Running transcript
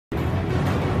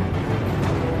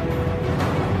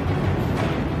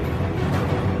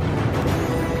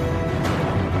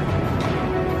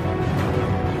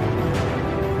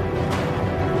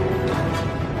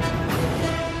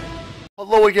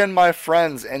Hello again, my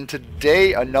friends, and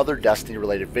today another Destiny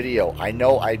related video. I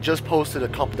know I just posted a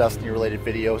couple Destiny related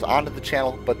videos onto the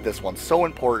channel, but this one's so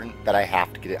important that I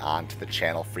have to get it onto the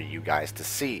channel for you guys to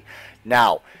see.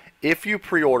 Now, if you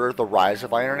pre-order the Rise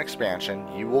of Iron expansion,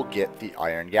 you will get the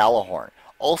Iron Gjallarhorn.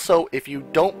 Also, if you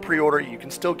don't pre-order, you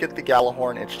can still get the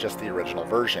Gjallarhorn, it's just the original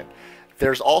version.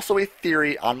 There's also a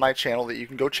theory on my channel that you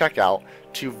can go check out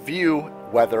to view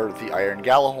whether the Iron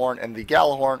Gjallarhorn and the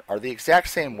Gjallarhorn are the exact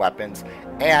same weapons,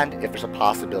 and if there's a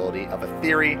possibility of a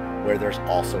theory where there's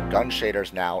also gun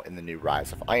shaders now in the new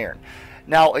Rise of Iron.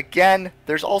 Now again,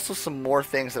 there's also some more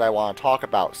things that I want to talk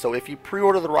about. So if you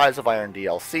pre-order the Rise of Iron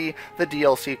DLC, the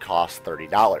DLC costs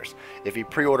 $30. If you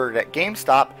pre-order it at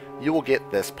GameStop, you will get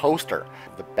this poster.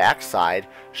 The backside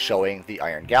showing the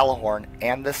Iron Gjallarhorn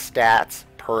and the stats,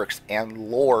 perks, and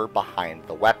lore behind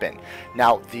the weapon.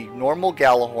 Now, the normal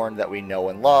Gjallarhorn that we know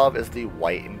and love is the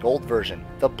white and gold version.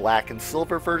 The black and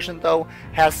silver version, though,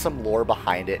 has some lore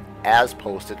behind it as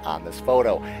posted on this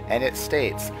photo, and it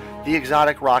states, the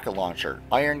exotic rocket launcher,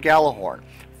 Iron Gjallarhorn,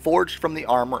 forged from the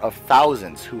armor of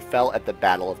thousands who fell at the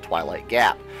Battle of Twilight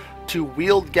Gap. To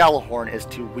wield Gjallarhorn is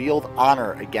to wield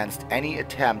honor against any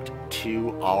attempt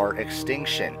to our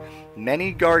extinction.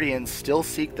 Many Guardians still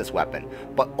seek this weapon,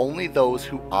 but only those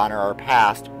who honor our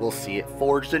past will see it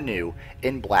forged anew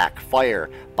in black fire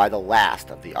by the last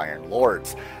of the Iron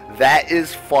Lords. That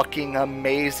is fucking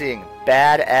amazing,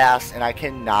 badass, and I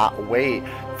cannot wait.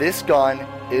 This gun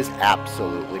is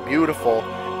absolutely beautiful,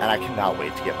 and I cannot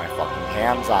wait to get my fucking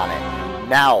hands on it.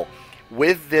 Now,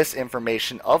 with this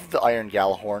information of the Iron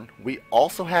Gjallarhorn, we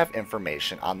also have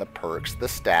information on the perks, the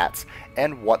stats,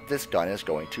 and what this gun is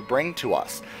going to bring to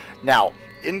us. Now,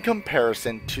 in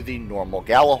comparison to the normal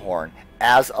Gjallarhorn,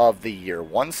 as of the year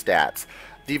 1 stats,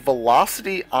 the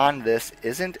velocity on this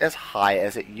isn't as high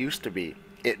as it used to be.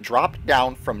 It dropped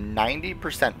down from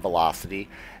 90% velocity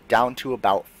down to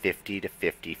about 50 to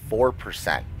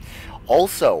 54%.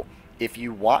 Also, if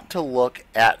you want to look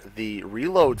at the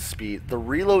reload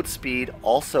speed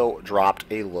also dropped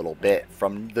a little bit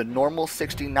from the normal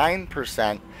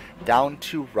 69% down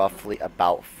to roughly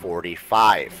about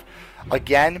 45.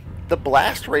 Again, the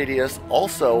blast radius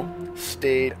also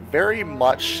stayed very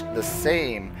much the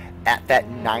same at that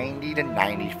 90 to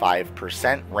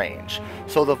 95% range.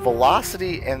 So the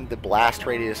velocity and the blast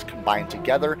radius combined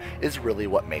together is really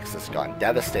what makes this gun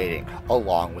devastating,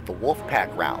 along with the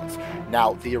Wolfpack rounds.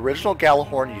 Now, the original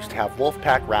Gjallarhorn used to have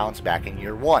Wolfpack rounds back in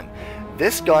year 1.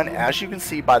 This gun, as you can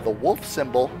see by the wolf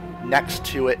symbol next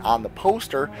to it on the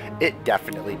poster, it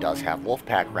definitely does have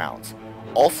Wolfpack rounds.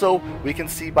 Also, we can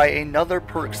see by another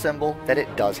perk symbol that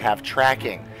it does have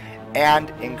tracking and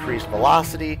increased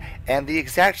velocity and the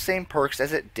exact same perks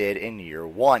as it did in year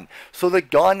 1. So the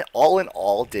gun, all in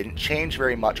all, didn't change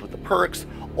very much with the perks,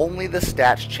 only the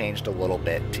stats changed a little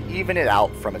bit to even it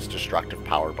out from its destructive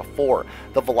power before.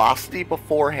 The velocity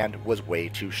beforehand was way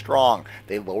too strong.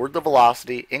 They lowered the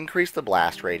velocity, increased the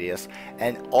blast radius,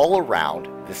 and all around,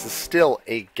 this is still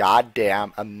a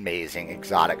goddamn amazing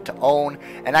exotic to own,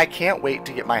 and I can't wait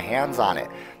to get my hands on it.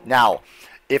 Now,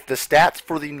 if the stats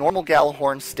for the normal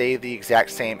Gjallarhorn stay the exact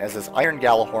same as this Iron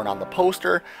Gjallarhorn on the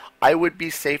poster, I would be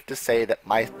safe to say that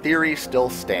my theory still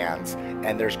stands,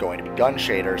 and there's going to be gun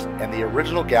shaders, and the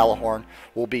original Gjallarhorn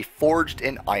will be forged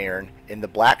in iron in the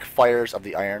black fires of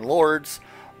the Iron Lords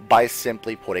by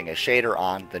simply putting a shader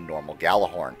on the normal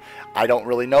Gjallarhorn. I don't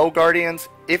really know, Guardians.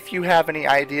 If you have any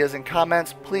ideas and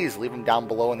comments, please leave them down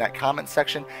below in that comment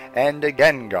section. And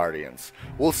again, Guardians,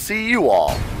 we'll see you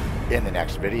all in the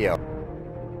next video.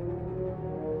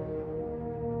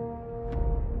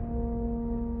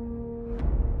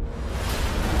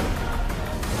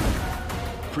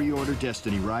 Pre-order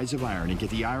Destiny Rise of Iron and get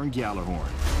the Iron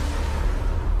Gjallarhorn.